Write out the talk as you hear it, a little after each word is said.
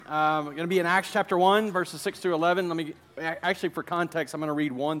Going to be in Acts chapter 1, verses 6 through 11. Actually, for context, I'm going to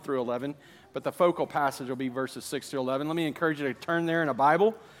read 1 through 11, but the focal passage will be verses 6 through 11. Let me encourage you to turn there in a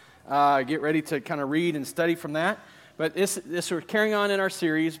Bible. Get ready to kind of read and study from that. But this we're carrying on in our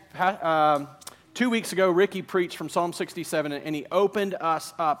series. 2 weeks ago, Ricky preached from Psalm 67, and he opened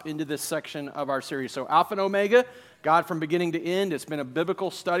us up into this section of our series. So Alpha and Omega, God from beginning to end. It's been a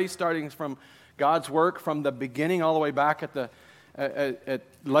biblical study starting from God's work from the beginning all the way back at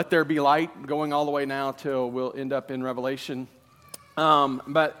Let There Be Light, going all the way now till we'll end up in Revelation.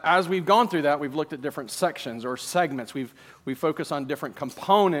 But as we've gone through that, we've looked at different sections or segments. We focus on different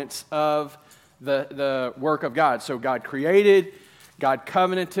components of the work of God. So God created, God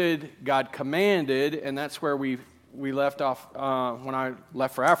covenanted, God commanded, and that's where we left off when I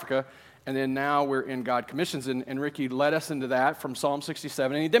left for Africa. And then now we're in God commissions, and Ricky led us into that from Psalm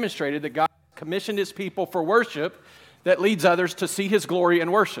 67, and he demonstrated that God commissioned his people for worship that leads others to see his glory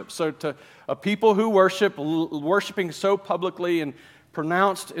and worship. So to a people who worshiping so publicly and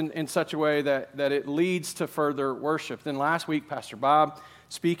pronounced in such a way that it leads to further worship. Then last week, Pastor Bob,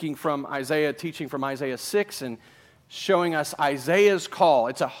 speaking from Isaiah, teaching from Isaiah 6 and showing us Isaiah's call.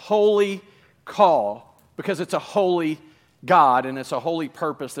 It's a holy call because it's a holy God and it's a holy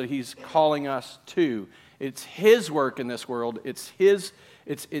purpose that he's calling us to. It's his work in this world. It's his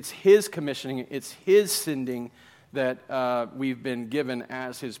commissioning. It's his sending that we've been given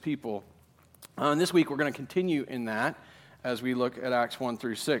as his people. And this week we're going to continue in that as we look at Acts 1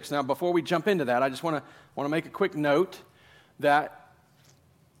 through 6. Now, before we jump into that, I just want to make a quick note that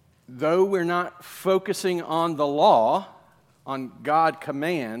though we're not focusing on the law, on God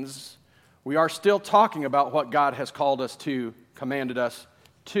commands, we are still talking about what God has called us to, commanded us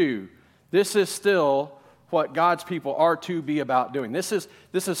to. This is still what God's people are to be about doing. This is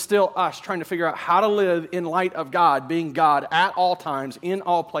still us trying to figure out how to live in light of God, being God at all times, in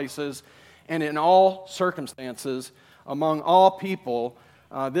all places, and in all circumstances, among all people.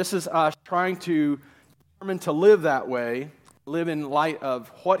 This is us trying to determine to live that way, live in light of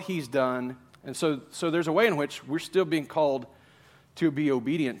what he's done. And so there's a way in which we're still being called to be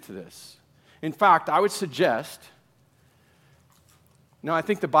obedient to this. In fact, I would suggest, no, I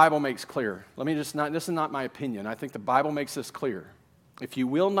think the Bible makes clear. This is not my opinion. I think the Bible makes this clear. If you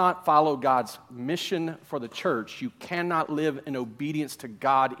will not follow God's mission for the church, you cannot live in obedience to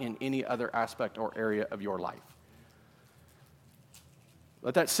God in any other aspect or area of your life.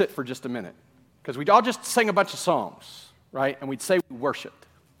 Let that sit for just a minute. Because we'd all just sing a bunch of songs, right? And we'd say we worshiped.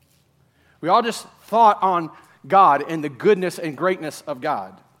 We all just thought on God and the goodness and greatness of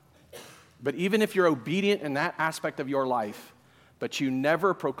God. But even if you're obedient in that aspect of your life, but you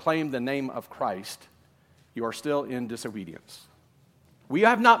never proclaim the name of Christ, you are still in disobedience. We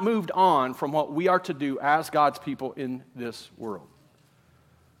have not moved on from what we are to do as God's people in this world.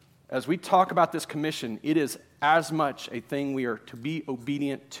 As we talk about this commission, it is as much a thing we are to be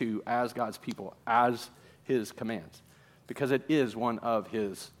obedient to as God's people, as his commands, because it is one of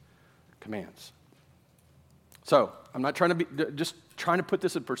his commands. So, I'm not trying to put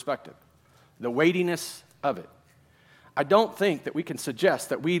this in perspective, the weightiness of it. I don't think that we can suggest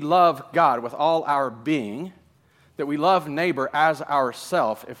that we love God with all our being, that we love neighbor as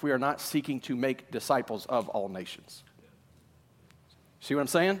ourself if we are not seeking to make disciples of all nations. See what I'm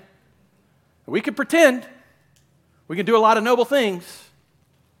saying? We can pretend. We can do a lot of noble things.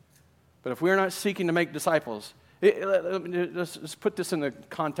 But if we're not seeking to make disciples, let's put this in the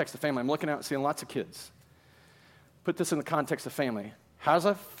context of family. I'm looking out and seeing lots of kids. Put this in the context of family. Has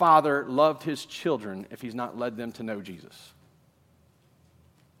a father loved his children if he's not led them to know Jesus?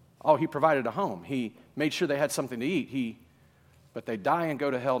 Oh, he provided a home. He made sure they had something to eat. But they die and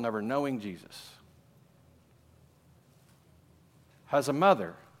go to hell never knowing Jesus. Has a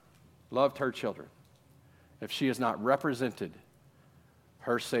mother loved her children if she has not represented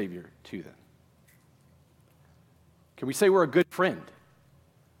her Savior to them? Can we say we're a good friend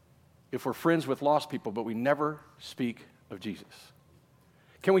if we're friends with lost people, but we never speak of Jesus?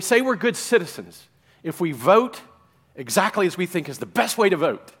 Can we say we're good citizens if we vote exactly as we think is the best way to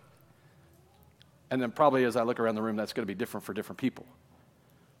vote? And then probably as I look around the room, that's going to be different for different people.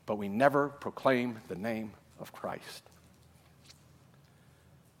 But we never proclaim the name of Christ.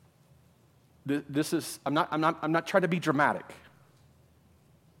 I'm not trying to be dramatic,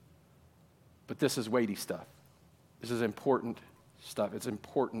 but this is weighty stuff. This is important stuff. It's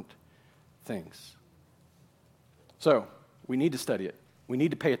important things. So we need to study it. We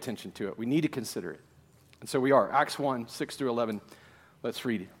need to pay attention to it. We need to consider it. And so we are. Acts 1, 6 through 11. Let's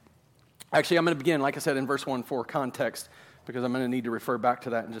read it. Actually, I'm going to begin, like I said, in verse 1 for context, because I'm going to need to refer back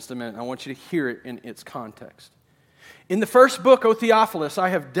to that in just a minute. I want you to hear it in its context. In the first book, O Theophilus, I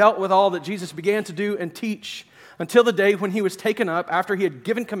have dealt with all that Jesus began to do and teach until the day when he was taken up after he had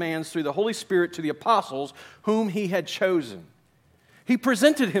given commands through the Holy Spirit to the apostles whom he had chosen. He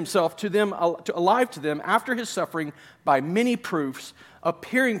presented himself to them, alive to them after his suffering by many proofs,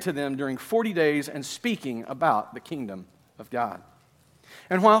 appearing to them during 40 days and speaking about the kingdom of God.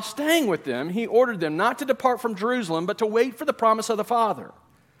 And while staying with them, he ordered them not to depart from Jerusalem, but to wait for the promise of the Father,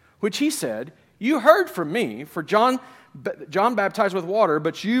 which he said, "You heard from me, for John baptized with water,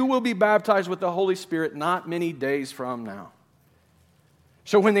 but you will be baptized with the Holy Spirit not many days from now."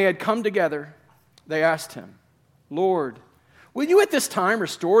 So when they had come together, they asked him, "Lord, will you at this time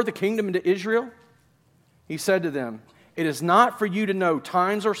restore the kingdom into Israel?" He said to them, "It is not for you to know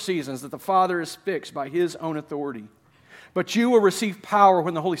times or seasons that the Father has fixed by his own authority. But you will receive power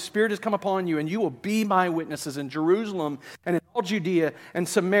when the Holy Spirit has come upon you, and you will be my witnesses in Jerusalem and in all Judea and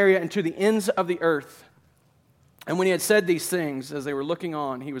Samaria and to the ends of the earth." And when he had said these things, as they were looking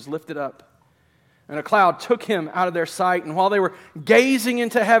on, he was lifted up, and a cloud took him out of their sight. And while they were gazing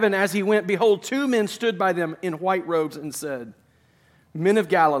into heaven as he went, behold, two men stood by them in white robes and said, "Men of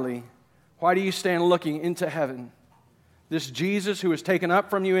Galilee, why do you stand looking into heaven? This Jesus who was taken up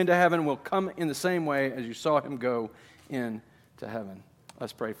from you into heaven will come in the same way as you saw him go into heaven."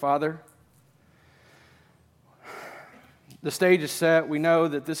 Let's pray. Father, the stage is set. We know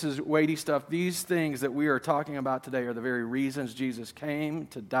that this is weighty stuff. These things that we are talking about today are the very reasons Jesus came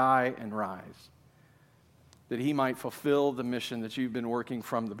to die and rise, that he might fulfill the mission that you've been working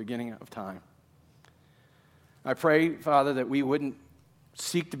from the beginning of time. I pray, Father, that we wouldn't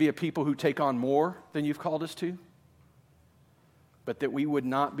seek to be a people who take on more than you've called us to, but that we would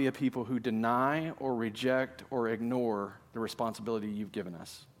not be a people who deny or reject or ignore the responsibility you've given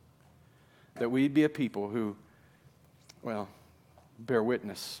us. That we'd be a people who, bear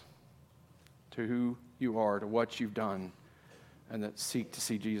witness to who you are, to what you've done, and that seek to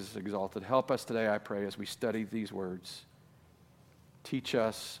see Jesus exalted. Help us today, I pray, as we study these words. Teach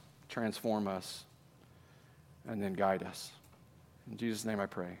us, transform us, and then guide us. In Jesus' name I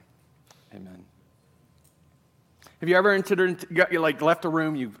pray. Amen. Have you ever left a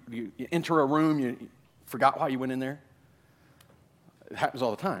room, you enter a room, you forgot why you went in there? It happens all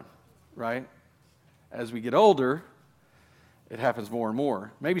the time, right? As we get older, it happens more and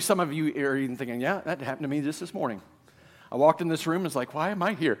more. Maybe some of you are even thinking, yeah, that happened to me just this morning. I walked in this room and it's like, why am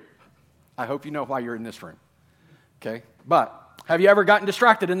I here? I hope you know why you're in this room, okay? But have you ever gotten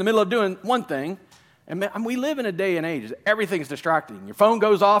distracted in the middle of doing one thing? And we live in a day and age, everything's distracting. Your phone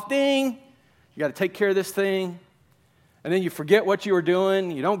goes off, ding, you got to take care of this thing. And then you forget what you were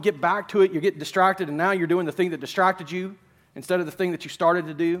doing, you don't get back to it, you get distracted, and now you're doing the thing that distracted you instead of the thing that you started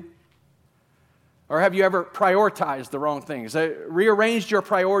to do. Or have you ever prioritized the wrong things? Rearranged your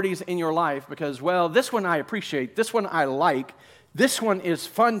priorities in your life because, this one I appreciate, this one I like, this one is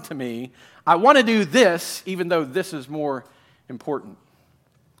fun to me. I want to do this even though this is more important.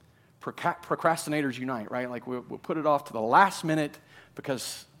 Procrastinators unite, right? Like we'll put it off to the last minute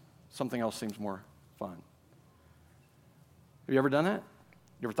because something else seems more fun. Have you ever done that?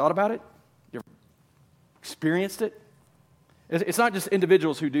 You ever thought about it? You ever experienced it? It's not just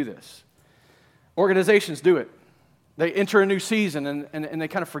individuals who do this. Organizations do it. They enter a new season and they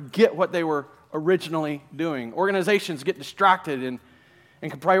kind of forget what they were originally doing. Organizations get distracted and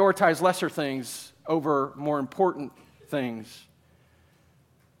can prioritize lesser things over more important things.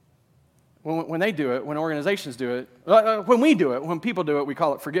 When they do it, when organizations do it, when we do it, when people do it, we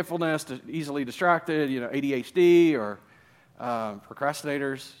call it forgetfulness, easily distracted, ADHD or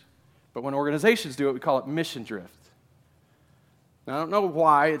procrastinators. But when organizations do it, we call it mission drift. Now, I don't know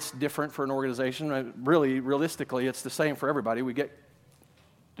why it's different for an organization. Really, realistically, it's the same for everybody. We get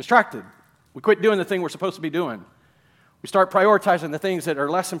distracted. We quit doing the thing we're supposed to be doing. We start prioritizing the things that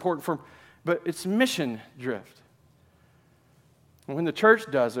are less important but it's mission drift. And when the church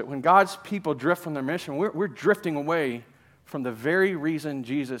does it, when God's people drift from their mission, we're drifting away from the very reason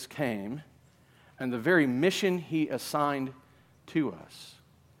Jesus came and the very mission he assigned to us.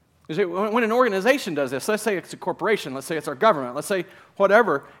 When an organization does this, let's say it's a corporation, let's say it's our government, let's say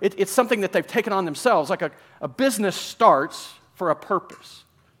whatever, it's something that they've taken on themselves. Like a business starts for a purpose.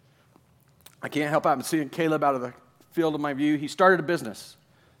 I can't help out but seeing Caleb out of the field of my view. He started a business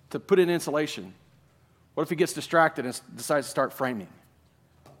to put in insulation. What if he gets distracted and decides to start framing?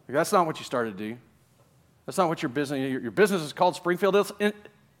 Like, that's not what you started to do. That's not what your business is called Springfield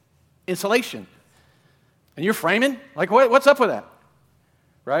Insulation. And you're framing? Like, what's up with that?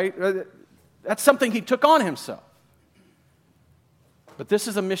 Right? That's something he took on himself. But this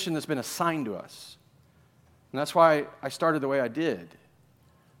is a mission that's been assigned to us. And that's why I started the way I did.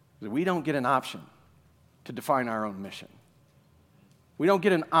 We don't get an option. to define our own mission. We don't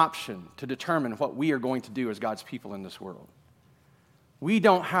get an option to determine what we are going to do as God's people in this world. We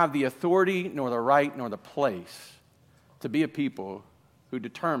don't have the authority, nor the right, nor the place to be a people who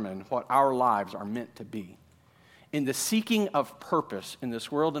determine what our lives are meant to be. In the seeking of purpose in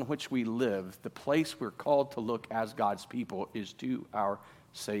this world in which we live, the place we're called to look as God's people is to our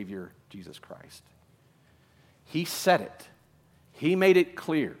Savior, Jesus Christ. He said it. He made it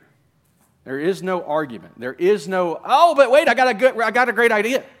clear. There is no argument. There is no, oh, but wait, I got a great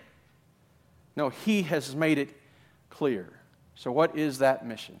idea. No, He has made it clear. So what is that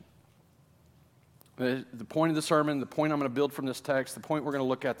mission? The point of the sermon, the point I'm going to build from this text, the point we're going to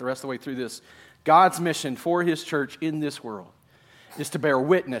look at the rest of the way through this, God's mission for His church in this world is to bear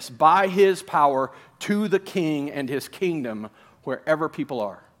witness by His power to the King and His kingdom wherever people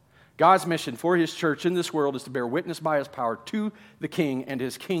are. God's mission for His church in this world is to bear witness by His power to the King and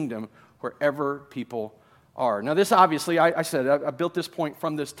His kingdom wherever people are. Now this obviously, I said, I built this point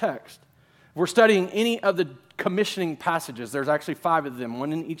from this text. If we're studying any of the commissioning passages, there's actually 5 of them,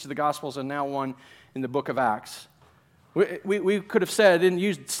 one in each of the Gospels and now one in the book of Acts. We could have said and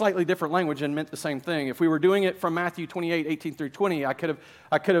used slightly different language and meant the same thing. If we were doing it from Matthew 28, 18 through 20, I could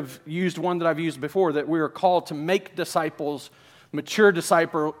have used one that I've used before, that we are called to make disciples, mature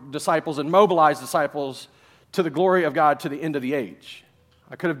disciples, and mobilize disciples to the glory of God to the end of the age.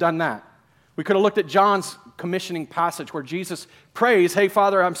 I could have done that. We could have looked at John's commissioning passage where Jesus prays, hey,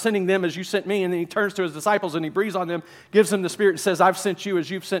 Father, I'm sending them as you sent me. And then He turns to His disciples and He breathes on them, gives them the Spirit and says, I've sent you as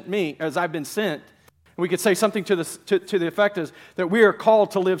you've sent me, as I've been sent. And we could say something to the effect is that we are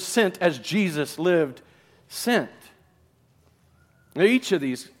called to live sent as Jesus lived sent. Now, each of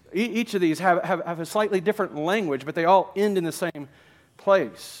these have a slightly different language, but they all end in the same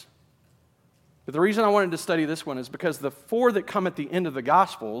place. But the reason I wanted to study this one is because the 4 that come at the end of the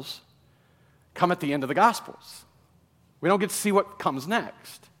Gospels come at the end of the Gospels. We don't get to see what comes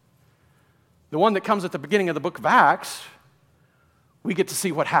next. The one that comes at the beginning of the book of Acts, we get to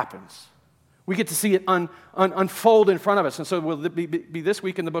see what happens. We get to see it unfold in front of us. And so we'll be this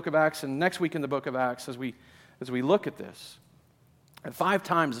week in the book of Acts and next week in the book of Acts as we look at this. And 5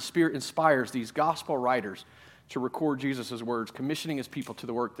 times the Spirit inspires these gospel writers to record Jesus' words, commissioning His people to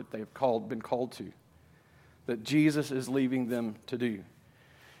the work that they've been called to, that Jesus is leaving them to do.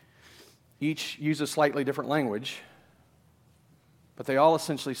 Each uses slightly different language, but they all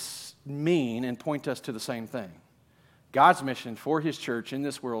essentially mean and point us to the same thing. God's mission for His church in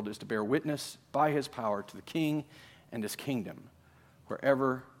this world is to bear witness by His power to the King and His kingdom,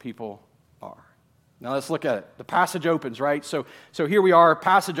 wherever people are. Now let's look at it. The passage opens, right? So here we are.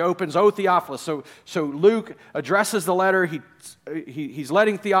 Passage opens. Oh, Theophilus. So Luke addresses the letter. He's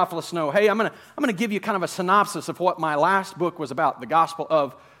letting Theophilus know, hey, I'm gonna give you kind of a synopsis of what my last book was about, the Gospel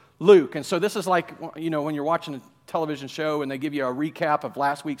of Luke. And so this is like, when you're watching a television show and they give you a recap of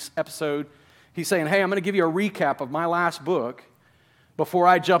last week's episode. He's saying, hey, I'm going to give you a recap of my last book before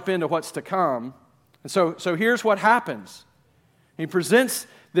I jump into what's to come. And so here's what happens. He presents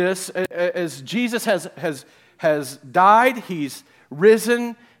this as Jesus has died, He's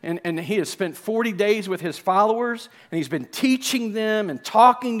risen, and He has spent 40 days with His followers, and He's been teaching them and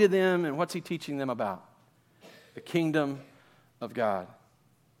talking to them. And what's He teaching them about? The kingdom of God.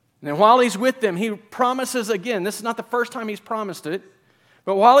 And then while He's with them, He promises again, this is not the first time He's promised it,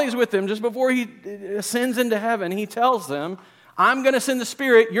 but while He's with them, just before He ascends into heaven, He tells them, I'm going to send the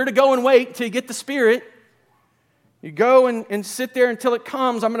Spirit. You're to go and wait till you get the Spirit. You go and sit there until it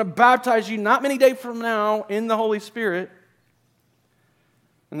comes. I'm going to baptize you not many days from now in the Holy Spirit.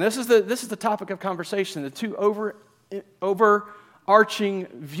 And this is the topic of conversation, the 2 overarching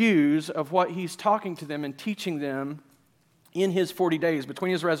views of what He's talking to them and teaching them in His 40 days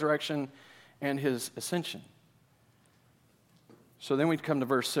between His resurrection and His ascension. So then we come to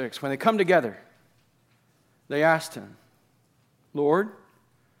verse 6. When they come together, they asked Him, Lord,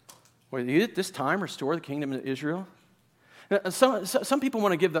 will You at this time restore the kingdom of Israel? Now, some people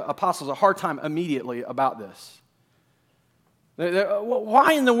want to give the apostles a hard time immediately about this.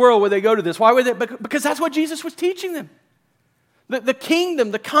 Why in the world would they go to this? Why would they? Because that's what Jesus was teaching them. The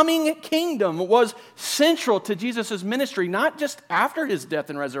kingdom, the coming kingdom, was central to Jesus' ministry, not just after His death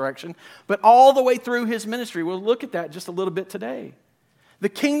and resurrection, but all the way through His ministry. We'll look at that just a little bit today. The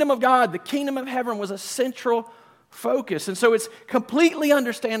kingdom of God, the kingdom of heaven was a central focus. And so it's completely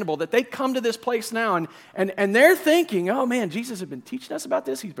understandable that they come to this place now and they're thinking, oh man, Jesus has been teaching us about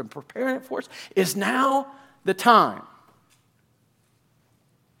this. He's been preparing it for us. Is now the time?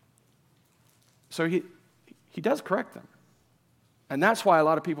 So he does correct them. And that's why a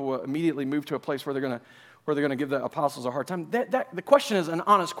lot of people will immediately move to a place where they're going to where they're going to give the apostles a hard time. The question is an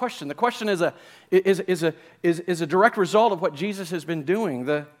honest question. The question is a direct result of what Jesus has been doing.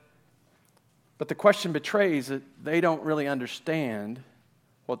 But the question betrays that they don't really understand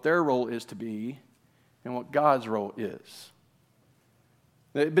what their role is to be and what God's role is.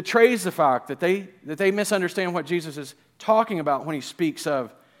 It betrays the fact that they misunderstand what Jesus is talking about when he speaks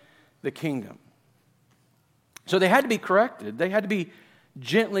of the kingdom. So they had to be corrected. They had to be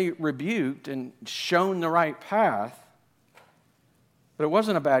gently rebuked and shown the right path. But it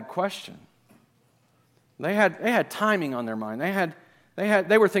wasn't a bad question. They had timing on their mind.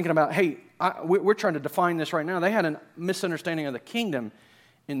 They were thinking about, hey, we're trying to define this right now. They had a misunderstanding of the kingdom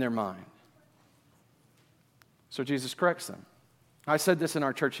in their mind. So Jesus corrects them. I said this in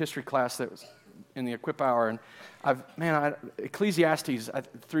our church history class that was in the Equip Hour, and Ecclesiastes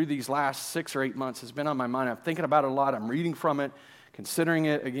through these last 6 or 8 months has been on my mind. I'm thinking about it a lot. I'm reading from it, considering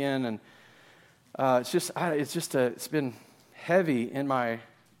it again, and it's been heavy in my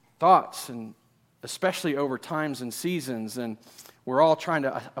thoughts, and especially over times and seasons. And we're all trying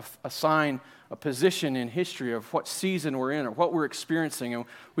to assign a position in history of what season we're in or what we're experiencing. And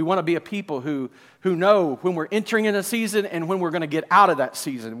we want to be a people who know when we're entering in a season and when we're going to get out of that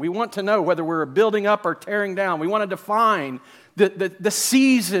season. We want to know whether we're building up or tearing down. We want to define the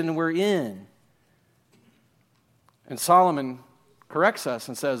season we're in. And Solomon corrects us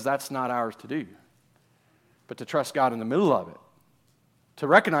and says that's not ours to do, but to trust God in the middle of it. To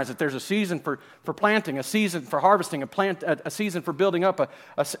recognize that there's a season for planting, a season for harvesting, a season for building up,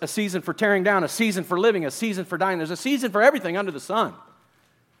 a season for tearing down, a season for living, a season for dying. There's a season for everything under the sun.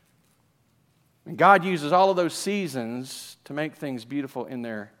 And God uses all of those seasons to make things beautiful in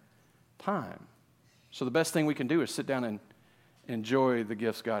their time. So the best thing we can do is sit down and enjoy the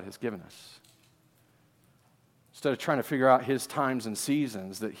gifts God has given us. Instead of trying to figure out his times and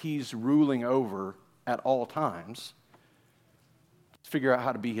seasons that he's ruling over at all times, figure out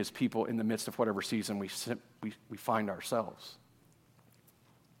how to be his people in the midst of whatever season we find ourselves.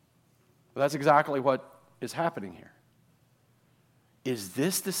 But that's exactly what is happening here. Is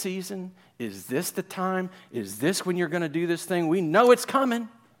this the season? Is this the time? Is this when you're going to do this thing? We know it's coming.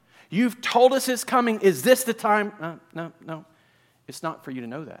 You've told us it's coming. Is this the time? No. It's not for you to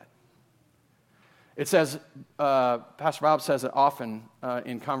know that. It says, Pastor Bob says it often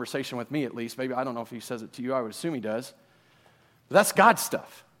in conversation with me at least. Maybe, I don't know if he says it to you. I would assume he does. That's God's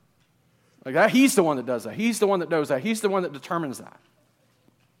stuff. Like that, he's the one that does that. He's the one that knows that. He's the one that determines that.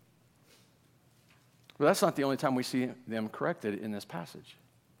 But that's not the only time we see them corrected in this passage.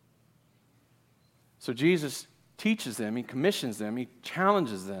 So Jesus teaches them, he commissions them, he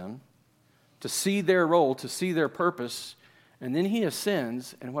challenges them to see their role, to see their purpose, and then he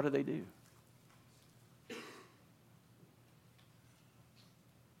ascends, and what do?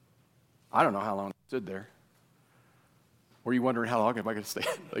 I don't know how long they stood there. Were you wondering how long am I going to stay?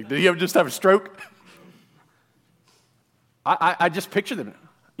 Like, did he just have a stroke? I just picture them,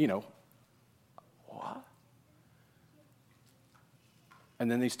 what? And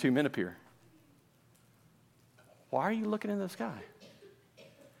then these 2 men appear. Why are you looking in the sky?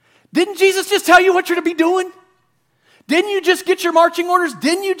 Didn't Jesus just tell you what you're to be doing? Didn't you just get your marching orders?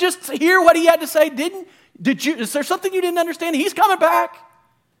 Didn't you just hear what he had to say? Is there something you didn't understand? He's coming back.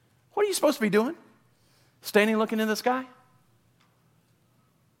 What are you supposed to be doing? Standing looking in the sky?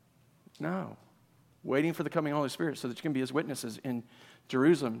 No. Waiting for the coming Holy Spirit so that you can be his witnesses in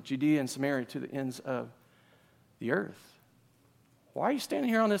Jerusalem, Judea, and Samaria to the ends of the earth. Why are you standing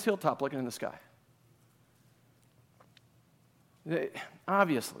here on this hilltop looking in the sky?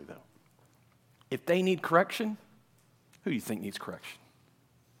 Obviously, though, if they need correction, who do you think needs correction?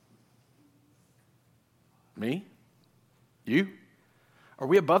 Me? You? Are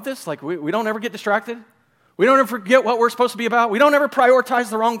we above this? Like we don't ever get distracted? We don't ever forget what we're supposed to be about. We don't ever prioritize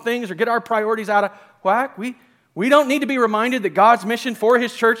the wrong things or get our priorities out of whack. We don't need to be reminded that God's mission for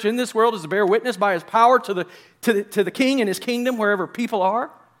his church in this world is to bear witness by his power to the king and his kingdom wherever people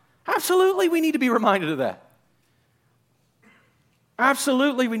are. Absolutely, we need to be reminded of that.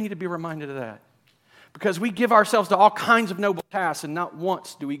 Absolutely, we need to be reminded of that. Because we give ourselves to all kinds of noble tasks, and not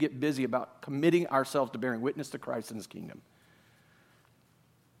once do we get busy about committing ourselves to bearing witness to Christ and his kingdom.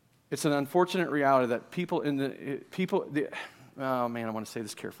 It's an unfortunate reality that oh man, I want to say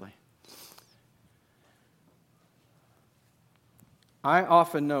this carefully. I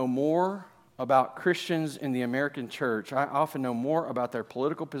often know more about Christians in the American church. I often know more about their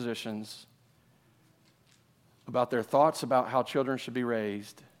political positions, about their thoughts about how children should be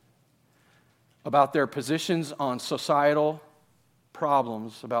raised, about their positions on societal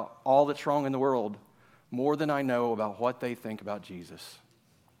problems, about all that's wrong in the world, more than I know about what they think about Jesus.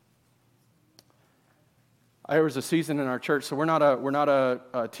 There was a season in our church, so we're not a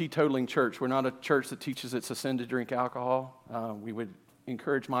teetotaling church. We're not a church that teaches it's a sin to drink alcohol. We would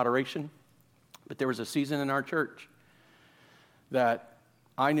encourage moderation. But there was a season in our church that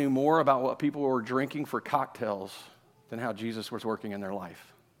I knew more about what people were drinking for cocktails than how Jesus was working in their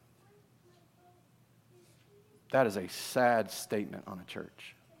life. That is a sad statement on a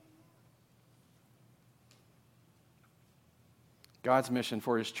church. God's mission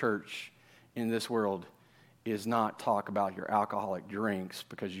for his church in this world is not talk about your alcoholic drinks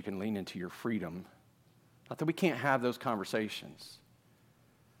because you can lean into your freedom. Not that we can't have those conversations.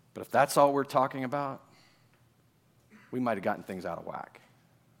 But if that's all we're talking about, we might have gotten things out of whack.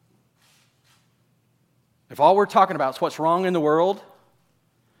 If all we're talking about is what's wrong in the world,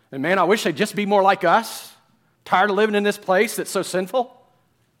 and man, I wish they'd just be more like us, tired of living in this place that's so sinful,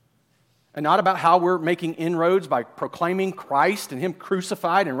 and not about how we're making inroads by proclaiming Christ and him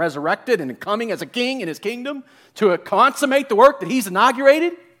crucified and resurrected and coming as a king in his kingdom to consummate the work that he's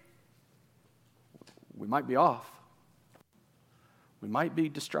inaugurated, we might be off. We might be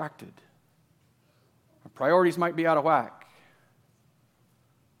distracted. Our priorities might be out of whack.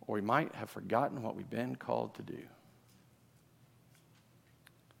 Or we might have forgotten what we've been called to do.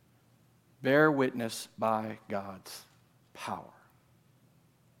 Bear witness by God's power.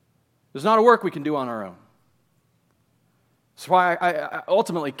 There's not a work we can do on our own. That's why I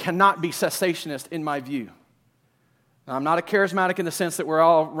ultimately cannot be cessationist in my view. Now, I'm not a charismatic in the sense that we're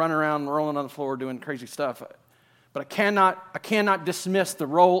all running around, rolling on the floor, doing crazy stuff. But I cannot dismiss the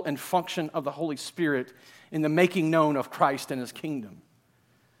role and function of the Holy Spirit in the making known of Christ and his kingdom.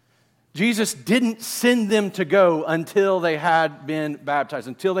 Jesus didn't send them to go until they had been baptized,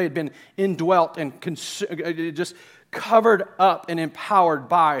 until they had been indwelt and just covered up and empowered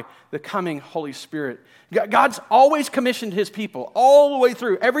by the coming Holy Spirit. God's always commissioned his people all the way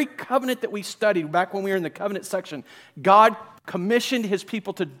through. Every covenant that we studied back when we were in the covenant section, God commissioned his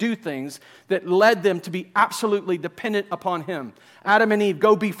people to do things that led them to be absolutely dependent upon him. Adam and Eve,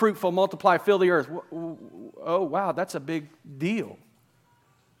 go be fruitful, multiply, fill the earth. Oh, wow, that's a big deal.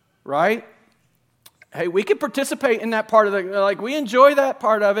 Right? Hey, we can participate in that part of we enjoy that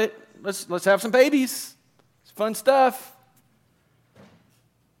part of it. Let's have some babies. It's fun stuff.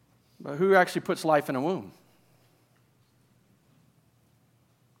 But who actually puts life in a womb?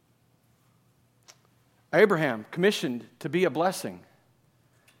 Abraham, commissioned to be a blessing.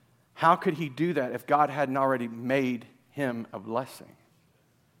 How could he do that if God hadn't already made him a blessing?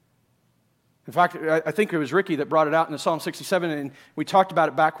 In fact, I think it was Ricky that brought it out in the Psalm 67, and we talked about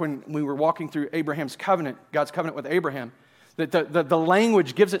it back when we were walking through Abraham's covenant, God's covenant with Abraham, that the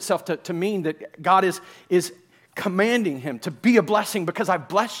language gives itself to mean that God is commanding him to be a blessing because I've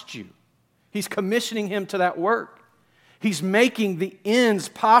blessed you. He's commissioning him to that work. He's making the ends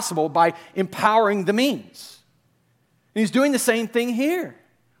possible by empowering the means. And he's doing the same thing here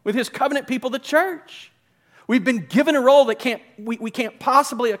with his covenant people, the church. We've been given a role that we can't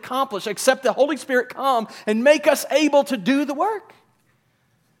possibly accomplish except the Holy Spirit come and make us able to do the work.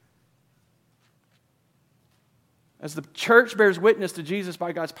 As the church bears witness to Jesus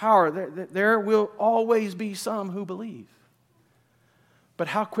by God's power, there will always be some who believe. But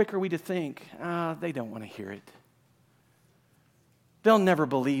how quick are we to think, they don't want to hear it. They'll never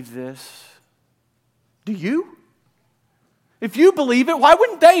believe this. Do you? If you believe it, why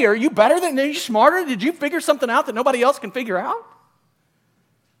wouldn't they? Are you better than them? Are you smarter? Did you figure something out that nobody else can figure out?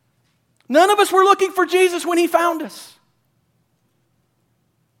 None of us were looking for Jesus when he found us.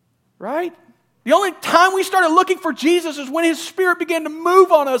 Right? The only time we started looking for Jesus is when his Spirit began to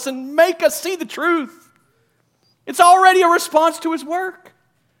move on us and make us see the truth. It's already a response to his work.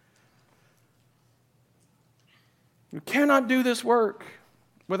 We cannot do this work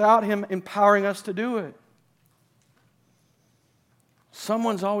without him empowering us to do it.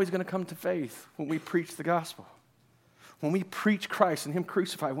 Someone's always going to come to faith when we preach the gospel, when we preach Christ and him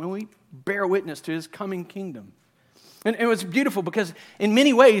crucified, when we bear witness to his coming kingdom. And it was beautiful because in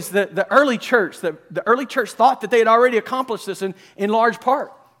many ways, the early church thought that they had already accomplished this in large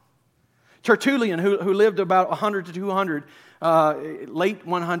part. Tertullian, who lived about 100 to 200, late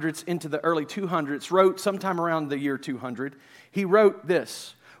 100s into the early 200s, wrote sometime around the year 200, he wrote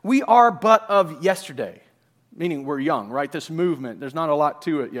this: "We are but of yesterday," meaning we're young, right? This movement, there's not a lot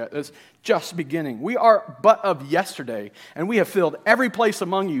to it yet. It's just beginning. "We are but of yesterday, and we have filled every place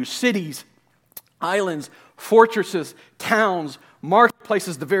among you, cities, islands, fortresses, towns,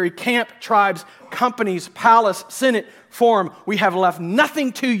 marketplaces, the very camp, tribes, companies, palace, senate, forum. We have left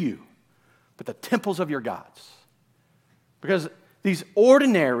nothing to you but the temples of your gods." Because these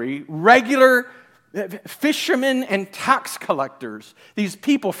ordinary, regular fishermen and tax collectors, these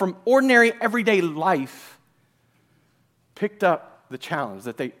people from ordinary, everyday life, picked up the challenge,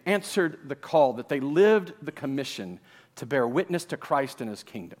 that they answered the call, that they lived the commission to bear witness to Christ and his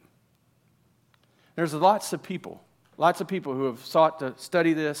kingdom. There's lots of people who have sought to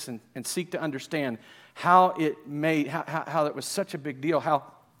study this and seek to understand how it was such a big deal,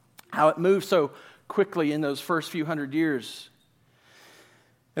 how it moved so quickly in those first few hundred years.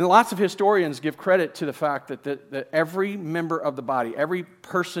 And lots of historians give credit to the fact that every member of the body, every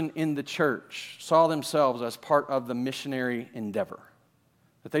person in the church saw themselves as part of the missionary endeavor.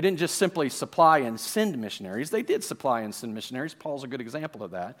 That they didn't just simply supply and send missionaries. They did supply and send missionaries. Paul's a good example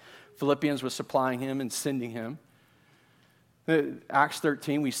of that. Philippians was supplying him and sending him. Acts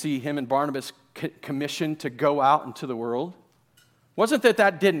 13, we see him and Barnabas commissioned to go out into the world. Wasn't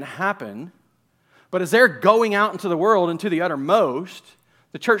that didn't happen, but as they're going out into the world, into the uttermost,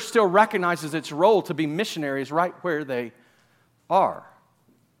 the church still recognizes its role to be missionaries right where they are.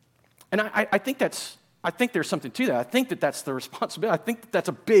 And I think there's something to that. I think that's the responsibility. I think that's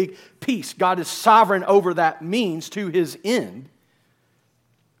a big piece. God is sovereign over that means to his end.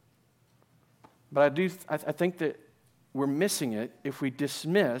 But I think that we're missing it if we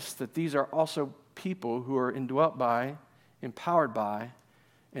dismiss that these are also people who are indwelt by, empowered by,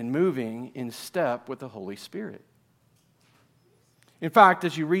 and moving in step with the Holy Spirit. In fact,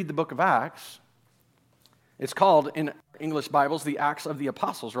 as you read the book of Acts, it's called in English Bibles the Acts of the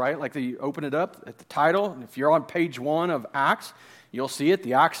Apostles, right? Like you open it up at the title, and if you're on page 1 of Acts, you'll see it,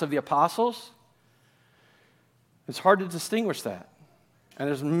 the Acts of the Apostles. It's hard to distinguish that. And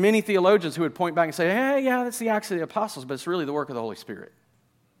there's many theologians who would point back and say, hey, yeah, that's the Acts of the Apostles, but it's really the work of the Holy Spirit.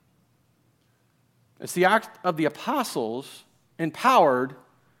 It's the Acts of the Apostles empowered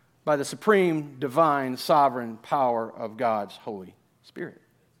by the supreme, divine, sovereign power of God's Holy Spirit.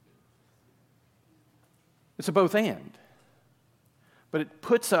 It's a both and. But it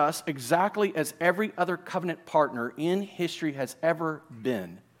puts us exactly as every other covenant partner in history has ever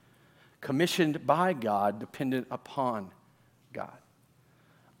been, commissioned by God, dependent upon God.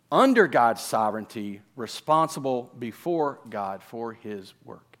 Under God's sovereignty, responsible before God for his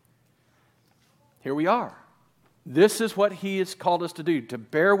work. Here we are. This is what he has called us to do, to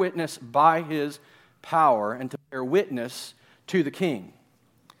bear witness by his power and to bear witness to the king.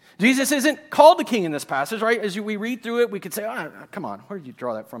 Jesus isn't called the king in this passage, right? As we read through it, we could say, come on, where did you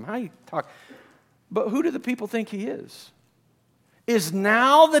draw that from? How do you talk? But who do the people think he is? Is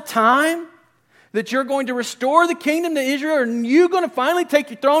now the time that you're going to restore the kingdom to Israel? Are you going to finally take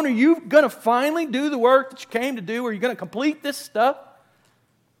your throne? Are you going to finally do the work that you came to do? Are you going to complete this stuff?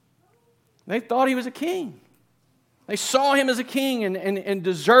 They thought he was a king. They saw him as a king and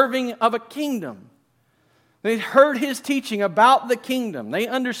deserving of a kingdom. They heard his teaching about the kingdom. They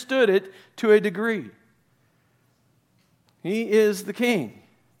understood it to a degree. He is the king.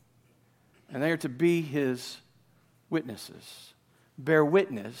 And they are to be his witnesses. Bear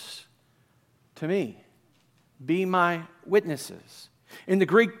witness to me. Be my witnesses. In the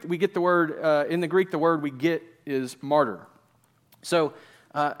Greek, we get the word. The word we get is martyr. So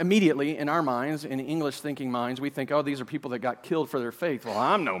immediately in our minds, in English-thinking minds, we think, oh, these are people that got killed for their faith. Well,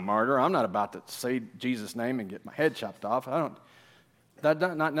 I'm no martyr. I'm not about to say Jesus' name and get my head chopped off. That's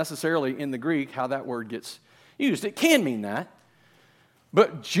not necessarily in the Greek how that word gets used. It can mean that.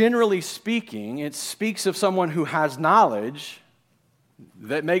 But generally speaking, it speaks of someone who has knowledge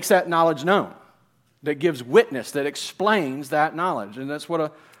that makes that knowledge known, that gives witness, that explains that knowledge. And that's what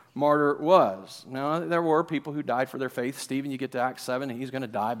a martyr was. Now, there were people who died for their faith. Stephen, you get to Acts 7, and he's going to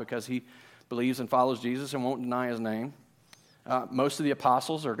die because he believes and follows Jesus and won't deny his name. Most of the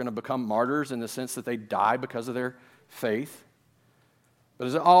apostles are going to become martyrs in the sense that they die because of their faith. But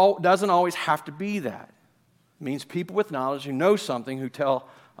it doesn't always have to be that. It means people with knowledge who know something who tell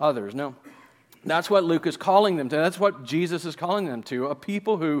others. No, that's what Luke is calling them to. That's what Jesus is calling them to, a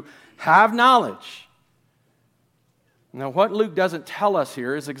people who have knowledge. Now, what Luke doesn't tell us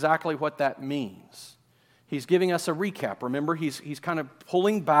here is exactly what that means. He's giving us a recap. Remember, he's kind of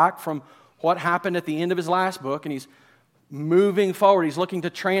pulling back from what happened at the end of his last book, and he's moving forward. He's looking to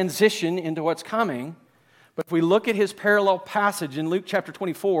transition into what's coming. But if we look at his parallel passage in Luke chapter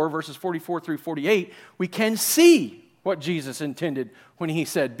 24, verses 44 through 48, we can see what Jesus intended when he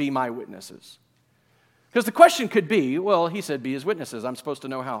said, be my witnesses. Because the question could be, well, he said, be his witnesses. I'm supposed to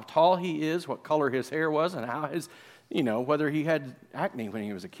know how tall he is, what color his hair was, and how whether he had acne when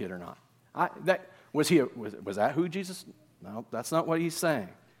he was a kid or not. Was that who Jesus? No, that's not what he's saying.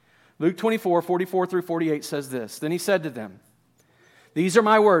 Luke 24, 44 through 48 says this. Then he said to them, these are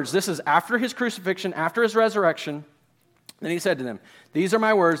my words. This is after his crucifixion, after his resurrection. Then he said to them, these are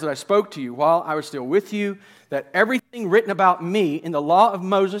my words that I spoke to you while I was still with you, that everything written about me in the law of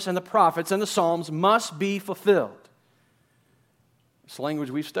Moses and the prophets and the Psalms must be fulfilled. It's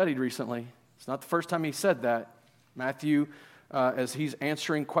language we've studied recently. It's not the first time he said that. Matthew, as he's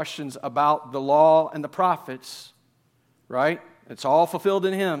answering questions about the law and the prophets, right? It's all fulfilled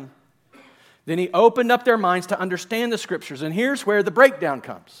in him. Then he opened up their minds to understand the Scriptures. And here's where the breakdown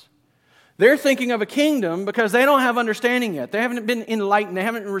comes. They're thinking of a kingdom because they don't have understanding yet. They haven't been enlightened. They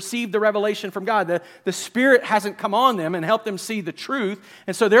haven't received the revelation from God. The Spirit hasn't come on them and helped them see the truth.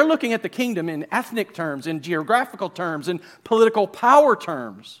 And so they're looking at the kingdom in ethnic terms, in geographical terms, in political power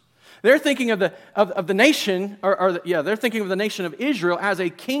terms. They're thinking of the nation, they're thinking of the nation of Israel as a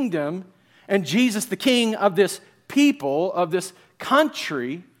kingdom, and Jesus the king of this people, of this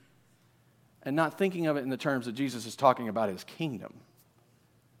country, and not thinking of it in the terms that Jesus is talking about his kingdom.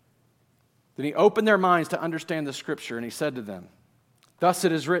 Then he opened their minds to understand the Scripture, and he said to them, "Thus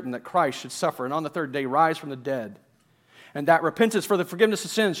it is written that Christ should suffer and on the third day rise from the dead, and that repentance for the forgiveness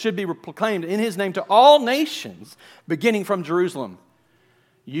of sins should be proclaimed in his name to all nations, beginning from Jerusalem.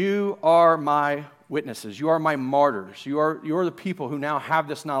 You are my witnesses. You are my martyrs. You are the people who now have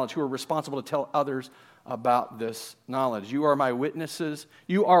this knowledge, who are responsible to tell others about this knowledge. You are my witnesses.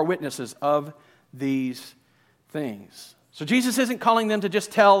 You are witnesses of these things." So Jesus isn't calling them to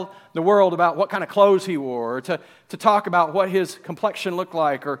just tell the world about what kind of clothes he wore, or to talk about what his complexion looked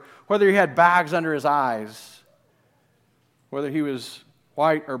like, or whether he had bags under his eyes, whether he was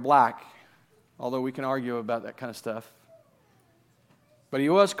white or black, although we can argue about that kind of stuff. But he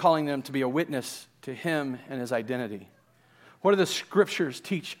was calling them to be a witness to him and his identity. What do the Scriptures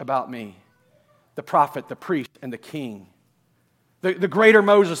teach about me? The prophet, the priest, and the king. The greater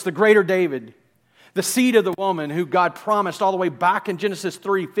Moses, the greater David. The seed of the woman who God promised all the way back in Genesis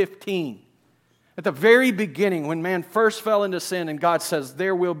 3:15. At the very beginning, when man first fell into sin, and God says,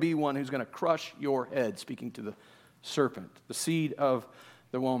 there will be one who's going to crush your head, speaking to the serpent, the seed of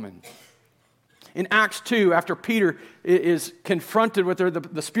the woman. In Acts 2, after Peter is confronted with her,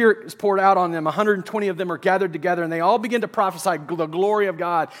 the Spirit is poured out on them. 120 of them are gathered together, and they all begin to prophesy the glory of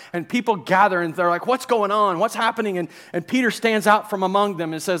God. And people gather, and they're like, what's going on? What's happening? And Peter stands out from among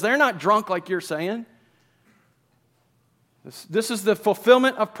them and says, they're not drunk like you're saying. This is the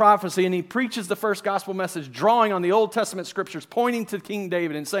fulfillment of prophecy, and he preaches the first gospel message, drawing on the Old Testament Scriptures, pointing to King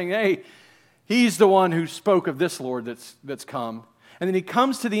David and saying, hey, he's the one who spoke of this Lord that's come. And then he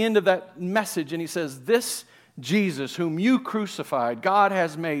comes to the end of that message and he says, this Jesus whom you crucified, God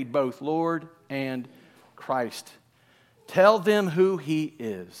has made both Lord and Christ. Tell them who he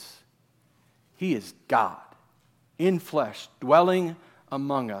is. He is God in flesh, dwelling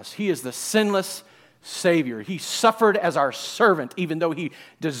among us. He is the sinless Savior. He suffered as our servant, even though he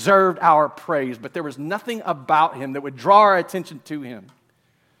deserved our praise. But there was nothing about him that would draw our attention to him.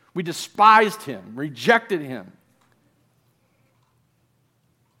 We despised him, rejected him.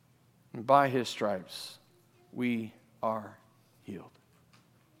 And by his stripes, we are healed.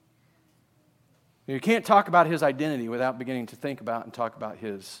 You can't talk about his identity without beginning to think about and talk about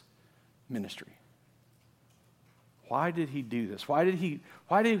his ministry. Why did he do this? Why did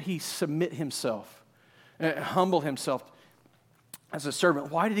he submit himself, humble himself as a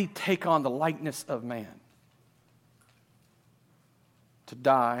servant? Why did he take on the likeness of man? To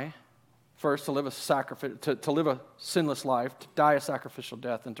die. First, to live a sinless life, to die a sacrificial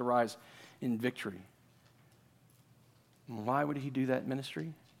death, and to rise in victory. And why would he do that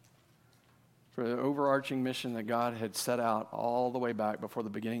ministry? For the overarching mission that God had set out all the way back before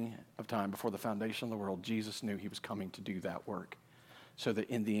the beginning of time, before the foundation of the world. Jesus knew he was coming to do that work, so that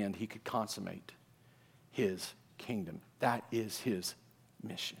in the end he could consummate his kingdom. That is his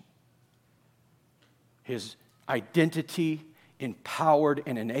mission. His identity empowered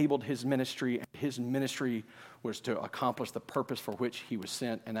and enabled his ministry. And his ministry was to accomplish the purpose for which he was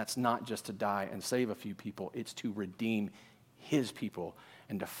sent, and that's not just to die and save a few people. It's to redeem his people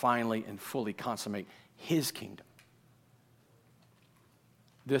and to finally and fully consummate his kingdom.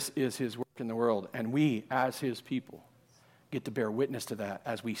 This is his work in the world, and we, as his people, get to bear witness to that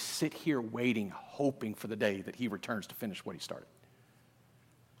as we sit here waiting, hoping for the day that he returns to finish what he started.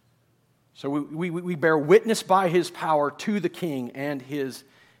 So we bear witness by his power to the king and his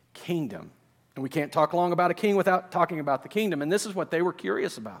kingdom. And we can't talk long about a king without talking about the kingdom. And this is what they were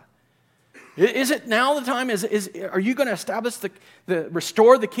curious about. Is it now the time? Are you going to establish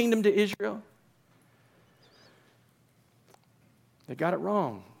restore the kingdom to Israel? They got it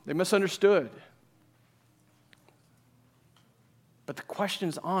wrong. They misunderstood. But the question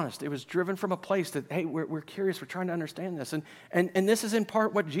is honest. It was driven from a place that, hey, we're curious. We're trying to understand this. And this is in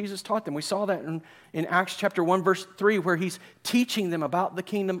part what Jesus taught them. We saw that in Acts chapter 1, verse 3, where he's teaching them about the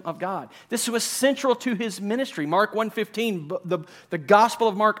kingdom of God. This was central to his ministry. Mark 1:15, the Gospel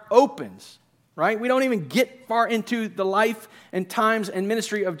of Mark opens right? We don't even get far into the life and times and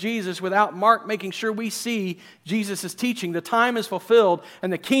ministry of Jesus without Mark making sure we see Jesus' teaching. The time is fulfilled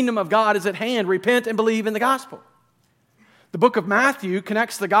and the kingdom of God is at hand. Repent and believe in the gospel. The book of Matthew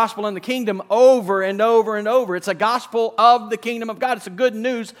connects the gospel and the kingdom over and over and over. It's a gospel of the kingdom of God. It's the good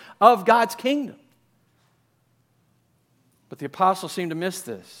news of God's kingdom. But the apostles seem to miss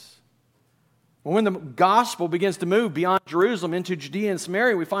this. When the gospel begins to move beyond Jerusalem into Judea and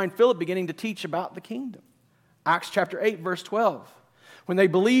Samaria, we find Philip beginning to teach about the kingdom. Acts chapter 8, verse 12. When they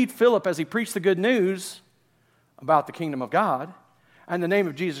believed Philip as he preached the good news about the kingdom of God and the name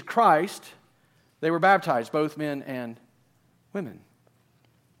of Jesus Christ, they were baptized, both men and women.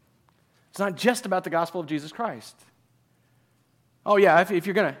 It's not just about the gospel of Jesus Christ. Oh yeah, if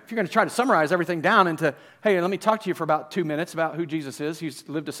you're gonna try to summarize everything down into, hey, let me talk to you for about 2 minutes about who Jesus is. He's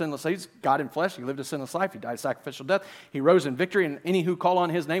lived a sinless life. He's God in flesh. He lived a sinless life. He died a sacrificial death. He rose in victory, and any who call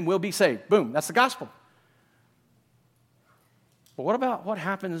on his name will be saved. Boom, that's the gospel. But what about what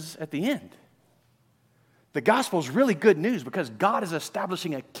happens at the end? The gospel is really good news because God is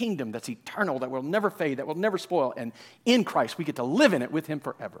establishing a kingdom that's eternal, that will never fade, that will never spoil, and in Christ we get to live in it with him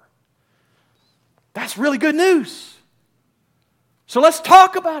forever. That's really good news. So let's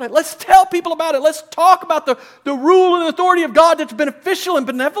talk about it. Let's tell people about it. Let's talk about the rule and authority of God that's beneficial and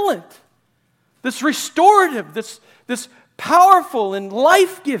benevolent, that's restorative, that's powerful and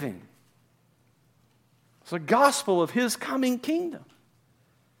life-giving. It's the gospel of his coming kingdom.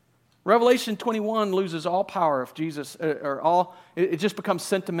 Revelation 21 loses all power if Jesus, it just becomes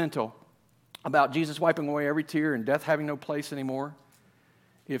sentimental about Jesus wiping away every tear and death having no place anymore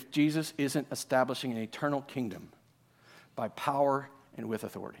if Jesus isn't establishing an eternal kingdom by power and with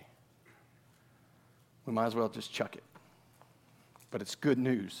authority. We might as well just chuck it. But it's good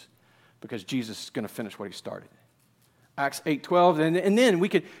news because Jesus is going to finish what he started. Acts 8:12, and then we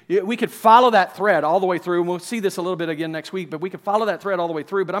could follow that thread all the way through, and we'll see this a little bit again next week, but we could follow that thread all the way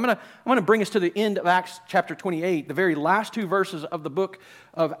through. But I'm going to bring us to the end of Acts chapter 28, the very last 2 verses of the book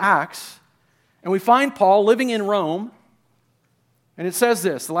of Acts, and we find Paul living in Rome, and it says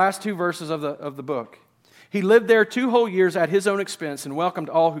this, the last 2 verses of the book. He lived there 2 whole years at his own expense and welcomed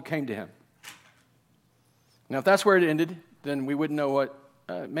all who came to him. Now, if that's where it ended, then we wouldn't know what,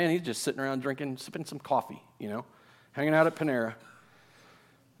 he's just sitting around drinking, sipping some coffee, hanging out at Panera.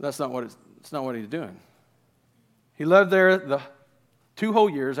 That's not what he's doing. He lived there the 2 whole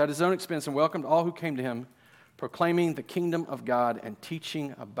years at his own expense and welcomed all who came to him, proclaiming the kingdom of God and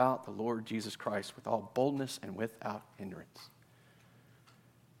teaching about the Lord Jesus Christ with all boldness and without hindrance.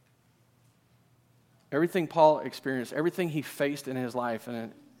 Everything Paul experienced, everything he faced in his life,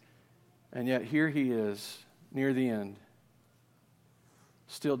 and yet here he is, near the end,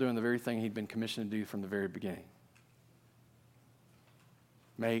 still doing the very thing he'd been commissioned to do from the very beginning.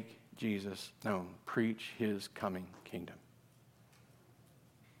 Make Jesus known. Preach his coming kingdom.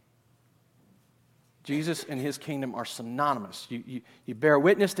 Jesus and his kingdom are synonymous. You bear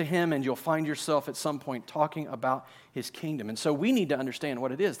witness to him and you'll find yourself at some point talking about his kingdom. And so we need to understand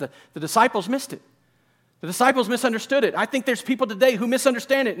what it is. The disciples missed it. The disciples misunderstood it. I think there's people today who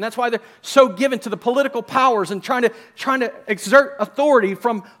misunderstand it, and that's why they're so given to the political powers and trying to exert authority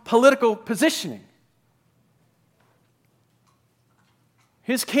from political positioning.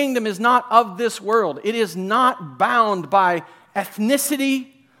 His kingdom is not of this world. It is not bound by ethnicity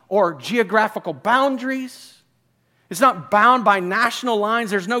or geographical boundaries. It's not bound by national lines.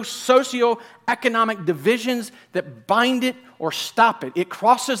 There's no socioeconomic divisions that bind it or stop it. It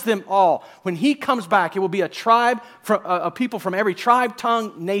crosses them all. When he comes back, it will be a tribe, a people from every tribe,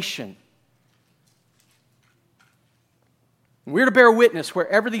 tongue, nation. We're to bear witness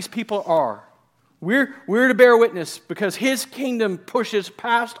wherever these people are. We're to bear witness because his kingdom pushes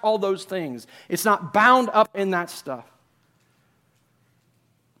past all those things. It's not bound up in that stuff.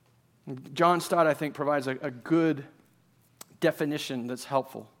 John Stott, I think, provides a good definition that's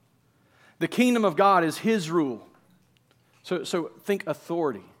helpful. The kingdom of God is his rule. So think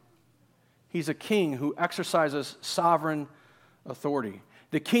authority. He's a king who exercises sovereign authority.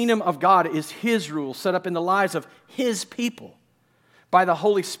 The kingdom of God is his rule set up in the lives of his people by the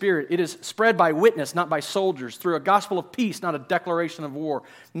Holy Spirit. It is spread by witness, not by soldiers, through a gospel of peace, not a declaration of war,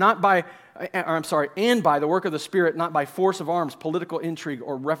 and by the work of the Spirit, not by force of arms, political intrigue,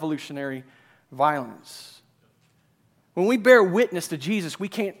 or revolutionary violence. When we bear witness to Jesus, we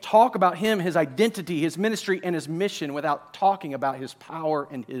can't talk about him, his identity, his ministry, and his mission without talking about his power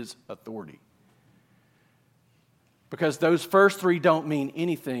and his authority. Because those first 3 don't mean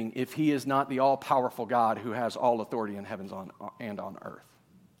anything if he is not the all-powerful God who has all authority in heavens and on earth.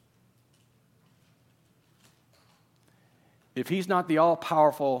 If he's not the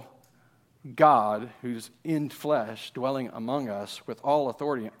all-powerful God, who's in flesh, dwelling among us with all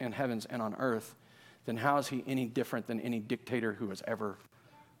authority in heavens and on earth, then how is he any different than any dictator who has ever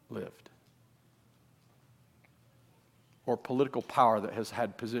lived? Or political power that has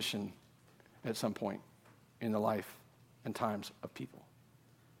had position at some point in the life and times of people.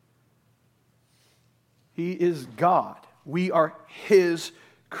 He is God. We are his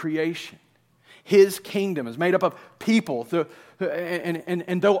creation. His kingdom is made up of people.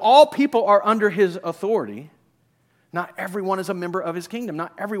 And though all people are under his authority, not everyone is a member of his kingdom.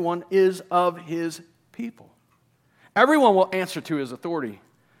 Not everyone is of his people. Everyone will answer to his authority,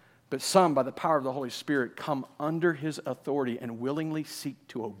 but some, by the power of the Holy Spirit, come under his authority and willingly seek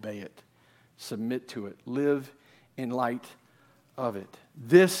to obey it, submit to it, live in light of it.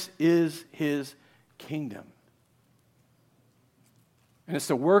 This is his kingdom. And it's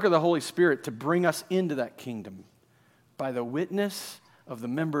the work of the Holy Spirit to bring us into that kingdom by the witness of the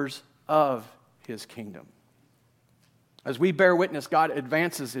members of his kingdom. As we bear witness, God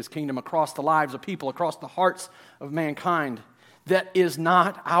advances his kingdom across the lives of people, across the hearts of mankind. That is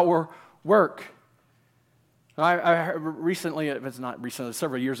not our work. I recently, it's not recently,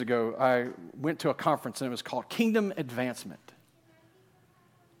 several years ago, I went to a conference and it was called Kingdom Advancement.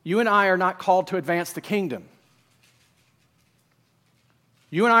 You and I are not called to advance the kingdom.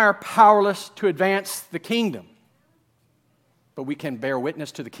 You and I are powerless to advance the kingdom. But we can bear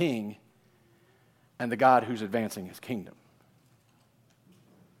witness to the King and the God who's advancing his kingdom.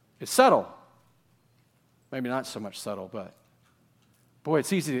 It's subtle. Maybe not so much subtle, but boy,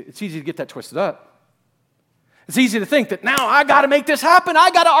 it's easy to get that twisted up. It's easy to think that now I got to make this happen.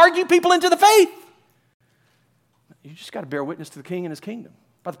 I got to argue people into the faith. You just got to bear witness to the King and his kingdom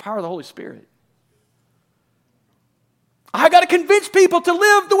by the power of the Holy Spirit. I got to convince people to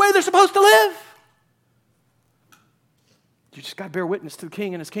live the way they're supposed to live. You just got to bear witness to the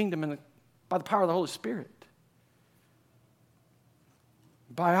King and his kingdom and by the power of the Holy Spirit.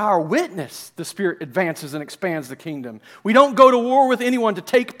 By our witness, the Spirit advances and expands the kingdom. We don't go to war with anyone to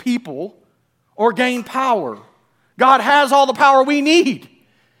take people or gain power. God has all the power we need,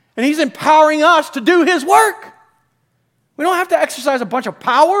 and he's empowering us to do his work. We don't have to exercise a bunch of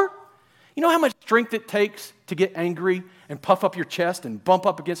power. You know how much strength it takes to get angry and puff up your chest and bump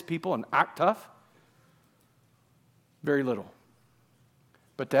up against people and act tough? Very little.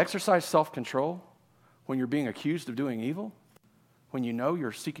 But to exercise self-control when you're being accused of doing evil, when you know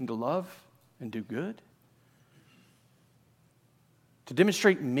you're seeking to love and do good, to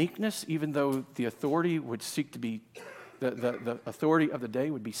demonstrate meekness even though the authority would seek to be, the authority of the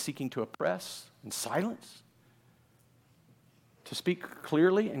day would be seeking to oppress and silence, to speak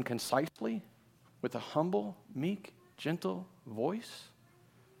clearly and concisely with a humble, meek, gentle voice.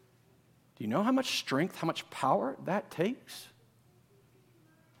 Do you know how much strength, how much power that takes?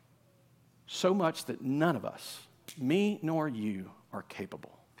 So much that none of us, me nor you, are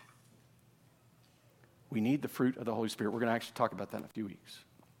capable. We need the fruit of the Holy Spirit. We're going to actually talk about that in a few weeks.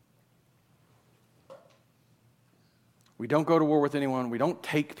 We don't go to war with anyone. We don't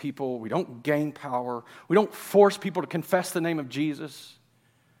take people. We don't gain power. We don't force people to confess the name of Jesus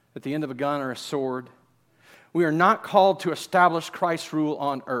at the end of a gun or a sword. We are not called to establish Christ's rule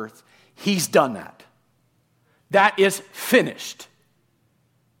on earth. He's done that. That is finished.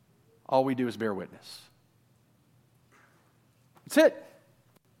 All we do is bear witness. That's it.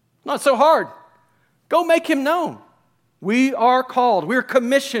 Not so hard. Go make him known. We are called, we're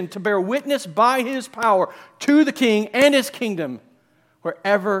commissioned to bear witness by his power to the King and his kingdom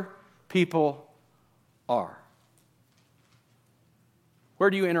wherever people are. Where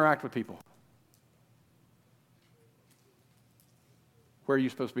do you interact with people? Where are you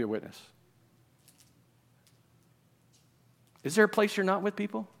supposed to be a witness? Is there a place you're not with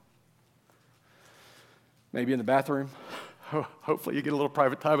people? Maybe in the bathroom. Hopefully you get a little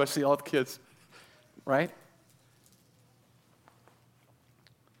private time. I see all the kids. Right?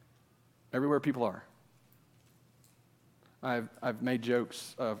 Everywhere people are. I've made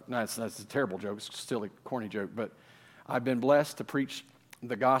jokes of, that's a terrible joke, it's still a corny joke, but I've been blessed to preach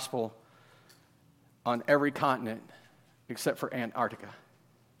the gospel on every continent except for Antarctica.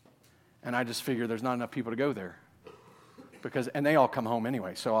 And I just figure there's not enough people to go there. And they all come home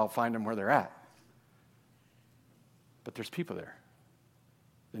anyway, so I'll find them where they're at. But there's people there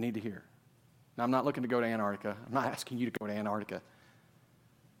that need to hear. Now, I'm not looking to go to Antarctica. I'm not asking you to go to Antarctica.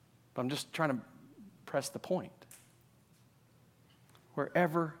 But I'm just trying to press the point.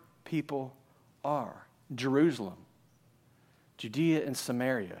 Wherever people are, Jerusalem, Judea and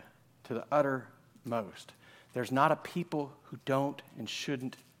Samaria, to the uttermost, there's not a people who don't and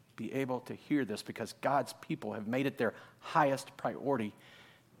shouldn't be able to hear this because God's people have made it their highest priority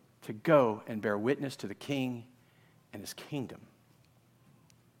to go and bear witness to the King and his kingdom.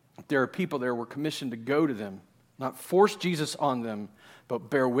 If there are people there, we're commissioned to go to them, not force Jesus on them, but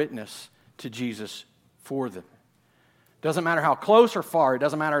bear witness to Jesus for them. Doesn't matter how close or far. It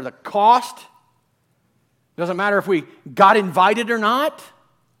doesn't matter the cost. Doesn't matter if we got invited or not.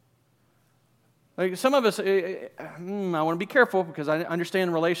 Like some of us, I want to be careful because I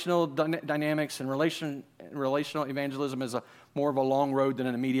understand relational dynamics and relational evangelism is more of a long road than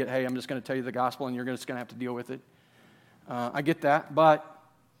an immediate, hey, I'm just going to tell you the gospel and you're just going to have to deal with it. I get that, but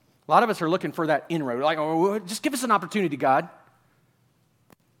a lot of us are looking for that inroad. Like, oh, just give us an opportunity, God.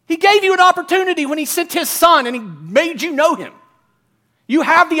 He gave you an opportunity when he sent his son and he made you know him. You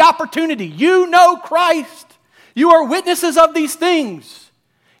have the opportunity. You know Christ. You are witnesses of these things.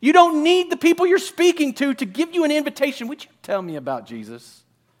 You don't need the people you're speaking to give you an invitation. Would you tell me about Jesus?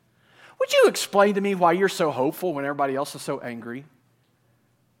 Would you explain to me why you're so hopeful when everybody else is so angry?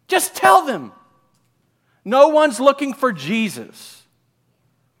 Just tell them. No one's looking for Jesus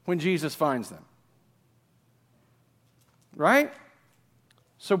when Jesus finds them. Right?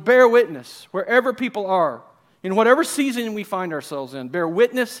 So bear witness wherever people are, in whatever season we find ourselves in. Bear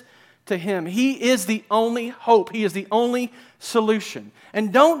witness to him. He is the only hope. He is the only solution.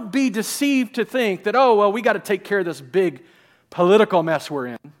 And don't be deceived to think that, oh, well, we got to take care of this big political mess we're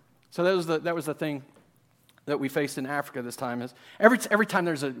in. So that was the thing that we faced in Africa this time. Is every time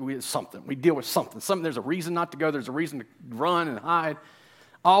there's something, we deal with something. There's a reason not to go. There's a reason to run and hide.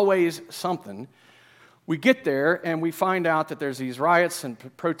 Always something. We get there and we find out that there's these riots and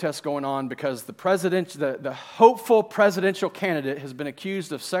protests going on because the hopeful presidential candidate has been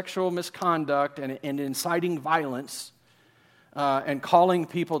accused of sexual misconduct and inciting violence and calling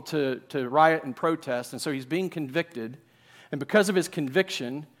people to riot and protest. And so he's being convicted. And because of his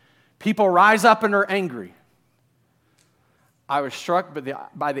conviction, people rise up and are angry. I was struck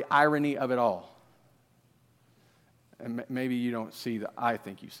by the irony of it all. And maybe you don't see that. I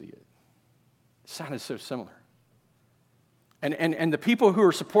think you see it. It sounded so similar. And the people who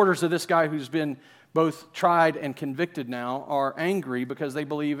are supporters of this guy who's been both tried and convicted now are angry because they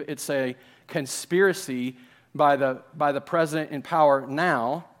believe it's a conspiracy by the president in power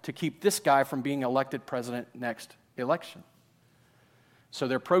now to keep this guy from being elected president next election. So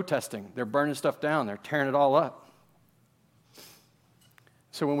they're protesting. They're burning stuff down. They're tearing it all up.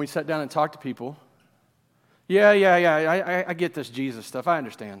 So when we sat down and talked to people, I get this Jesus stuff. I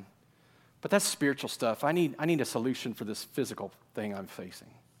understand. But that's spiritual stuff. I need a solution for this physical thing I'm facing.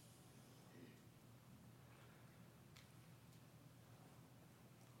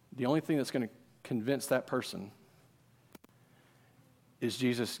 The only thing that's going to convince that person is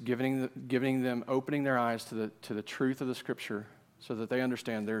Jesus giving them, opening their eyes to the truth of the Scripture so that they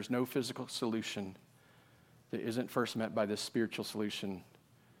understand there's no physical solution that isn't first met by this spiritual solution.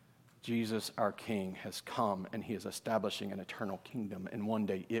 Jesus, our King, has come and he is establishing an eternal kingdom, and one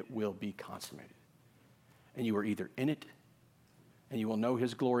day it will be consummated. And you are either in it and you will know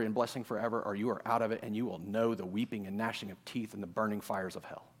his glory and blessing forever, or you are out of it and you will know the weeping and gnashing of teeth and the burning fires of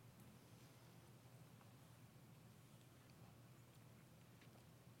hell.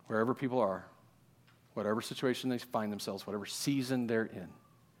 Wherever people are, whatever situation they find themselves, whatever season they're in,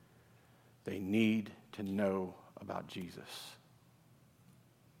 they need to know about Jesus.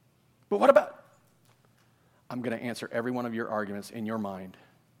 But what about? I'm going to answer every one of your arguments in your mind.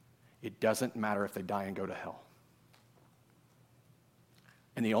 It doesn't matter if they die and go to hell.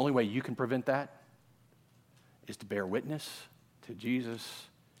 And the only way you can prevent that is to bear witness to Jesus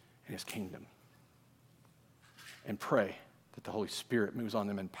and his kingdom. And pray that the Holy Spirit moves on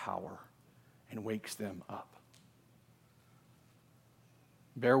them in power and wakes them up.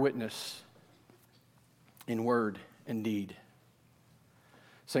 Bear witness in word and deed.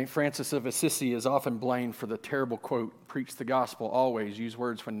 St. Francis of Assisi is often blamed for the terrible quote, "Preach the gospel always, use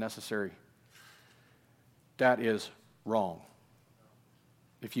words when necessary." That is wrong.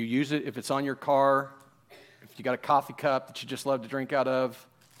 If you use it, if it's on your car, if you got a coffee cup that you just love to drink out of,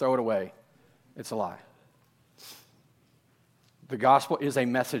 throw it away. It's a lie. The gospel is a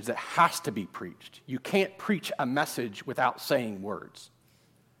message that has to be preached. You can't preach a message without saying words.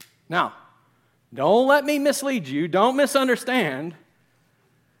 Now, don't let me mislead you. Don't misunderstand.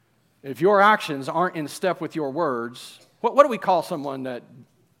 If your actions aren't in step with your words, what do we call someone that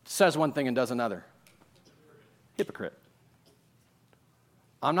says one thing and does another? Hypocrite.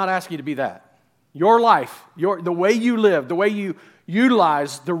 I'm not asking you to be that. Your life, the way you live, the way you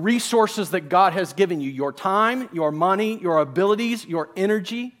utilize the resources that God has given you, your time, your money, your abilities, your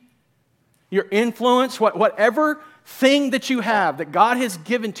energy, your influence, whatever thing that you have that God has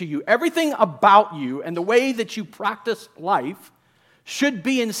given to you, everything about you and the way that you practice life should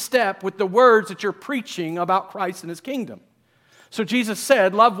be in step with the words that you're preaching about Christ and his kingdom. So Jesus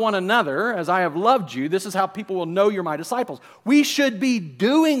said, love one another as I have loved you. This is how people will know you're my disciples. We should be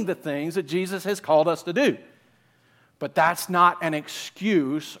doing the things that Jesus has called us to do. But that's not an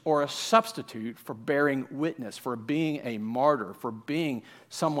excuse or a substitute for bearing witness, for being a martyr, for being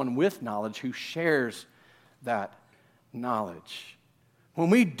someone with knowledge who shares that knowledge. When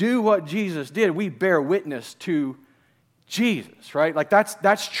we do what Jesus did, we bear witness to Jesus, right? Like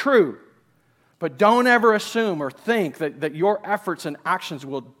that's true. But don't ever assume or think that your efforts and actions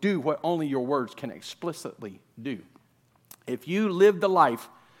will do what only your words can explicitly do. If you live the life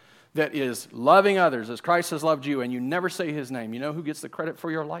that is loving others as Christ has loved you and you never say his name, you know who gets the credit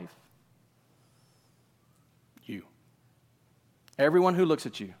for your life? You. Everyone who looks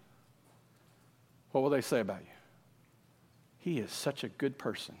at you, what will they say about you? He is such a good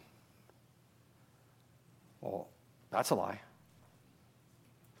person. Well, that's a lie.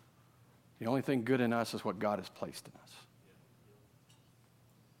 The only thing good in us is what God has placed in us.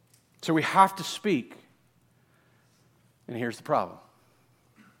 So we have to speak. And here's the problem.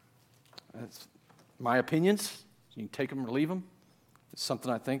 That's my opinions. You can take them or leave them. It's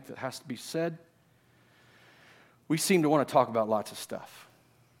something I think that has to be said. We seem to want to talk about lots of stuff.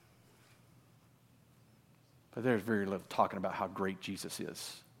 But there's very little talking about how great Jesus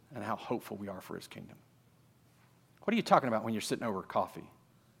is and how hopeful we are for his kingdom. What are you talking about when you're sitting over coffee?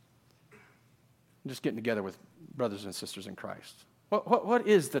 Just getting together with brothers and sisters in Christ. What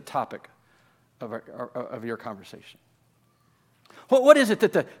is the topic of your conversation? What is it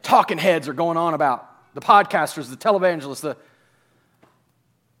that the talking heads are going on about? The podcasters, the televangelists,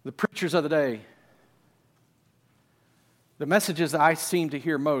 the preachers of the day. The messages that I seem to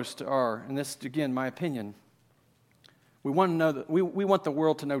hear most are, and this again, my opinion, we want to know that we want the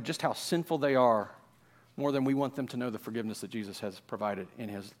world to know just how sinful they are more than we want them to know the forgiveness that Jesus has provided in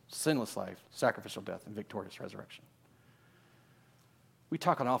his sinless life, sacrificial death, and victorious resurrection. We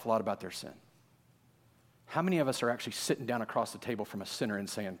talk an awful lot about their sin. How many of us are actually sitting down across the table from a sinner and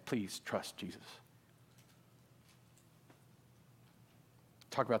saying, please trust Jesus?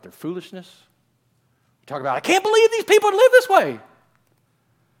 Talk about their foolishness. We talk about, I can't believe these people live this way.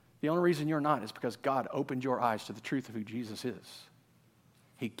 The only reason you're not is because God opened your eyes to the truth of who Jesus is.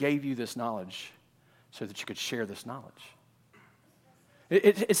 He gave you this knowledge so that you could share this knowledge.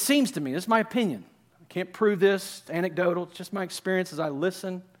 It seems to me, this is my opinion. I can't prove this, it's anecdotal, it's just my experience as I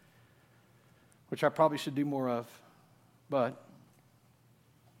listen, which I probably should do more of, but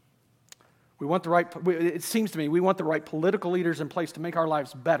it seems to me we want the right political leaders in place to make our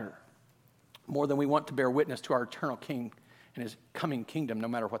lives better more than we want to bear witness to our eternal King and his coming kingdom, no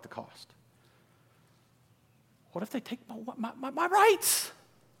matter what the cost. What if they take my rights?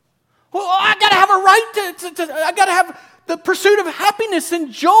 Well, I got to have a right I got to have the pursuit of happiness and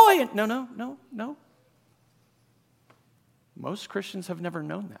joy. No. Most Christians have never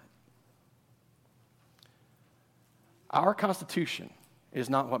known that. Our Constitution is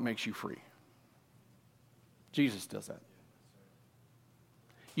not what makes you free. Jesus does that.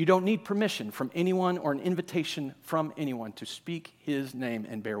 You don't need permission from anyone or an invitation from anyone to speak his name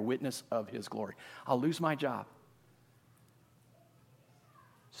and bear witness of his glory. I'll lose my job.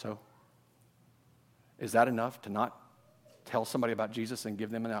 So, is that enough to not tell somebody about Jesus and give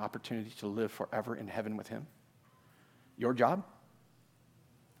them an opportunity to live forever in heaven with him? Your job?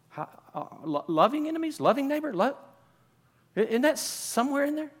 Loving enemies? Loving neighbor? Isn't that somewhere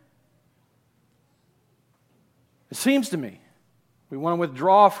in there? It seems to me we want to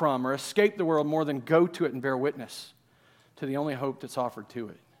withdraw from or escape the world more than go to it and bear witness to the only hope that's offered to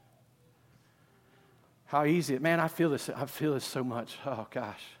it. How easy. Man, I feel this so much. Oh,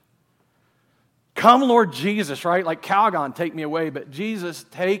 gosh. Come, Lord Jesus, right? Like Calgon, take me away. But Jesus,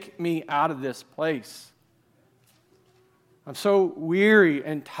 take me out of this place. I'm so weary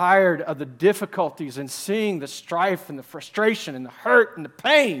and tired of the difficulties and seeing the strife and the frustration and the hurt and the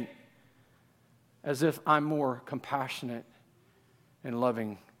pain as if I'm more compassionate and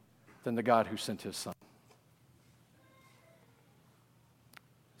loving than the God who sent his Son.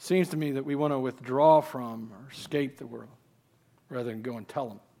 Seems to me that we want to withdraw from or escape the world rather than go and tell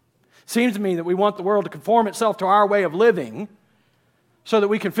them. Seems to me that we want the world to conform itself to our way of living so that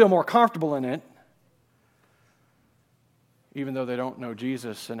we can feel more comfortable in it, even though they don't know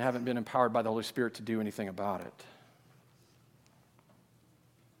Jesus and haven't been empowered by the Holy Spirit to do anything about it.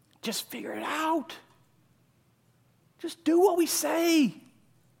 Just figure it out. Just do what we say.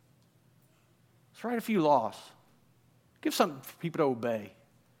 Let's write a few laws. Give something for people to obey.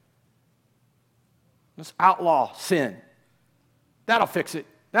 Let's outlaw sin. That'll fix it.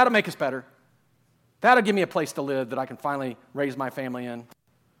 That'll make us better. That'll give me a place to live that I can finally raise my family in.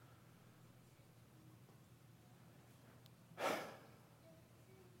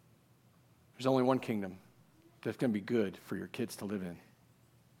 There's only one kingdom that's going to be good for your kids to live in.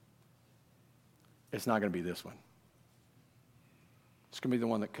 It's not going to be this one. It's going to be the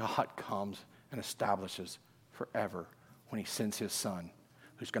one that God comes and establishes forever when he sends his son,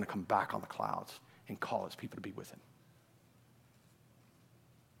 who's going to come back on the clouds and call his people to be with him.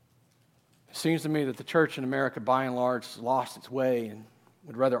 It seems to me that the church in America, by and large, has lost its way and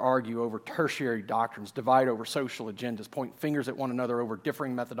would rather argue over tertiary doctrines, divide over social agendas, point fingers at one another over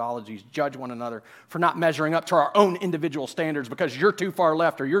differing methodologies, judge one another for not measuring up to our own individual standards because you're too far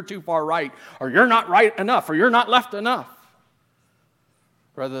left or you're too far right or you're not right enough or you're not left enough.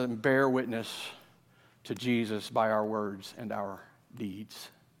 Rather than bear witness to Jesus by our words and our deeds.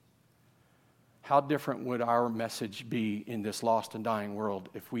 How different would our message be in this lost and dying world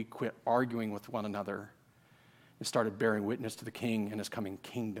if we quit arguing with one another and started bearing witness to the King and his coming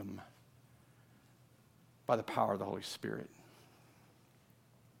kingdom by the power of the Holy Spirit?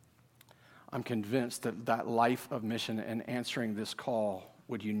 I'm convinced that that life of mission and answering this call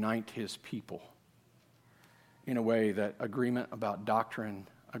would unite his people in a way that agreement about doctrine,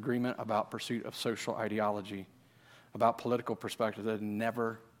 agreement about pursuit of social ideology, about political perspective that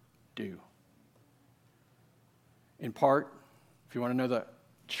never do. In part, if you want to know the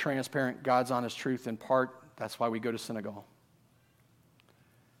transparent, God's honest truth, in part, that's why we go to Senegal.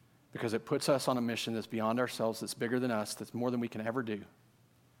 Because it puts us on a mission that's beyond ourselves, that's bigger than us, that's more than we can ever do.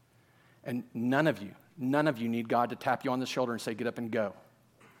 And none of you need God to tap you on the shoulder and say, get up and go.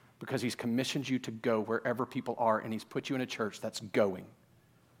 Because he's commissioned you to go wherever people are, and he's put you in a church that's going.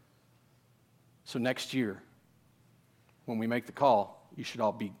 So next year, when we make the call, you should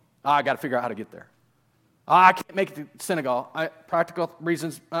all be, I got to figure out how to get there. I can't make it to Senegal. Practical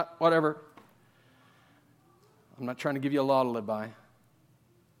reasons, whatever. I'm not trying to give you a law to live by.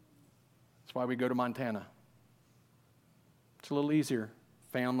 That's why we go to Montana. It's a little easier,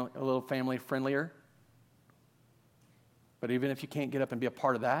 a little family friendlier. But even if you can't get up and be a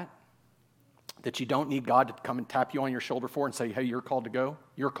part of that you don't need God to come and tap you on your shoulder for and say, hey, you're called to go.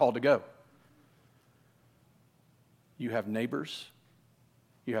 You're called to go. You have neighbors.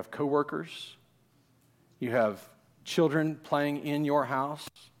 You have coworkers. You have children playing in your house.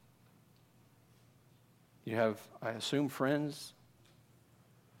 You have, I assume, friends,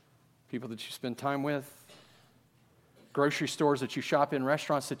 people that you spend time with, grocery stores that you shop in,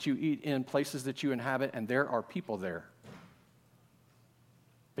 restaurants that you eat in, places that you inhabit, and there are people there.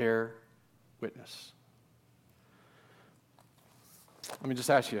 Bear witness. Let me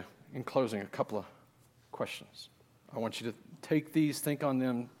just ask you, in closing, a couple of questions. I want you to take these, think on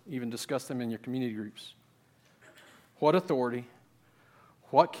them, even discuss them in your community groups. What authority,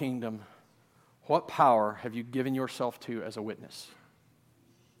 what kingdom, what power have you given yourself to as a witness?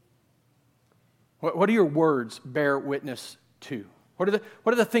 What do your words bear witness to? What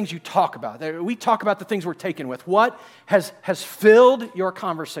are the things you talk about? We talk about the things we're taken with. What has filled your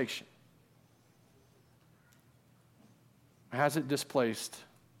conversation? Has it displaced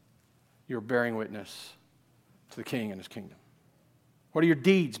your bearing witness to the King and his kingdom? What do your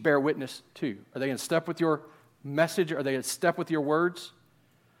deeds bear witness to? Are they in step with your message? Are they in step with your words?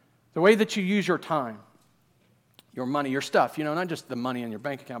 The way that you use your time, your money, your stuff, not just the money in your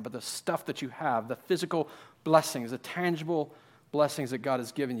bank account, but the stuff that you have, the physical blessings, the tangible blessings that God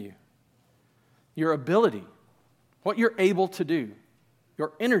has given you. Your ability, what you're able to do,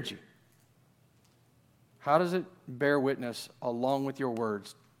 your energy. How does it bear witness along with your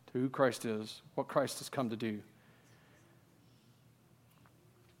words to who Christ is, what Christ has come to do?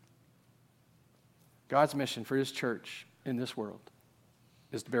 God's mission for his church in this world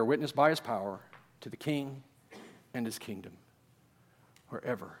is to bear witness by his power to the King and his kingdom,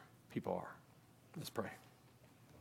 wherever people are. Let's pray.